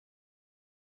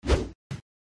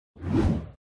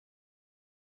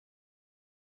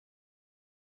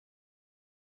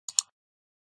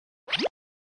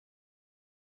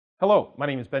Hello, my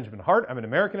name is Benjamin Hart. I'm an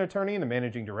American attorney and the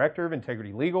Managing Director of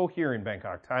Integrity Legal here in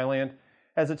Bangkok, Thailand.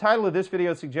 As the title of this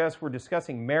video suggests, we're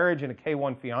discussing marriage in a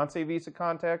K-1 fiancé visa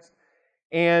context.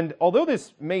 And although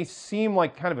this may seem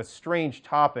like kind of a strange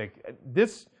topic,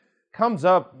 this comes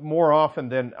up more often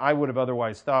than I would have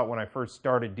otherwise thought when I first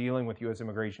started dealing with U.S.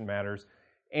 immigration matters.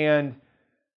 And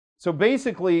so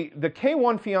basically, the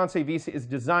K-1 fiancé visa is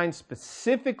designed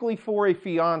specifically for a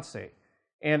fiancé.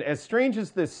 And as strange as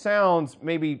this sounds,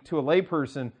 maybe to a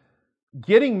layperson,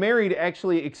 getting married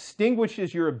actually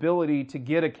extinguishes your ability to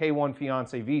get a K-1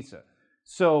 fiancé visa.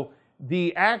 So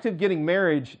the act of getting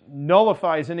married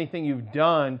nullifies anything you've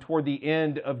done toward the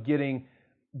end of getting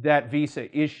that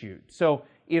visa issued. So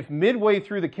if midway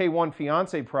through the K-1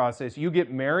 fiancé process you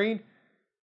get married,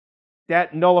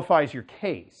 that nullifies your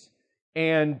case.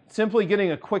 And simply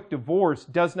getting a quick divorce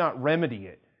does not remedy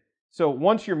it. So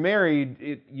once you're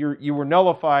married, you were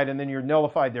nullified and then you're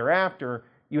nullified thereafter.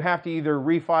 You have to either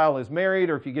refile as married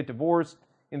or if you get divorced,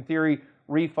 in theory,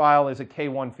 refile as a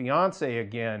K-1 fiancé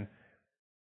again.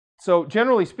 So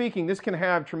generally speaking, this can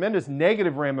have tremendous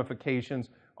negative ramifications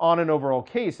on an overall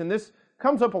case. And this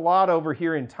comes up a lot over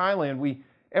here in Thailand.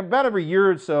 About every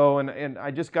year or so, and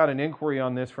I just got an inquiry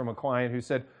on this from a client who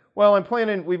said, well,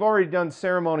 we've already done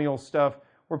ceremonial stuff.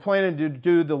 We're planning to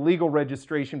do the legal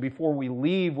registration before we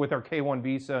leave with our K-1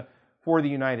 visa for the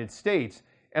United States.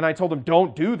 And I told him,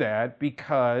 don't do that,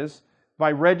 because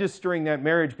by registering that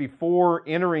marriage before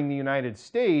entering the United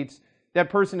States, that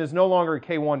person is no longer a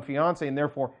K-1 fiancé and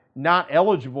therefore not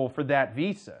eligible for that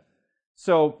visa.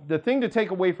 So the thing to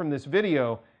take away from this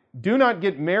video, do not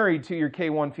get married to your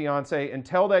K-1 fiancé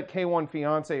until that K-1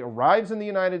 fiancé arrives in the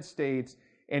United States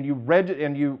and you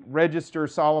register,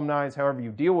 solemnize, however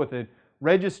you deal with it,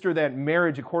 register that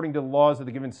marriage according to the laws of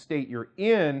the given state you're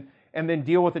in, and then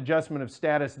deal with adjustment of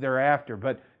status thereafter.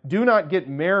 But do not get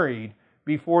married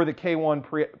before the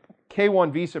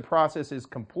K-1 visa process is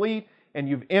complete and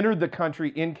you've entered the country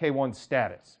in K-1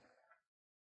 status.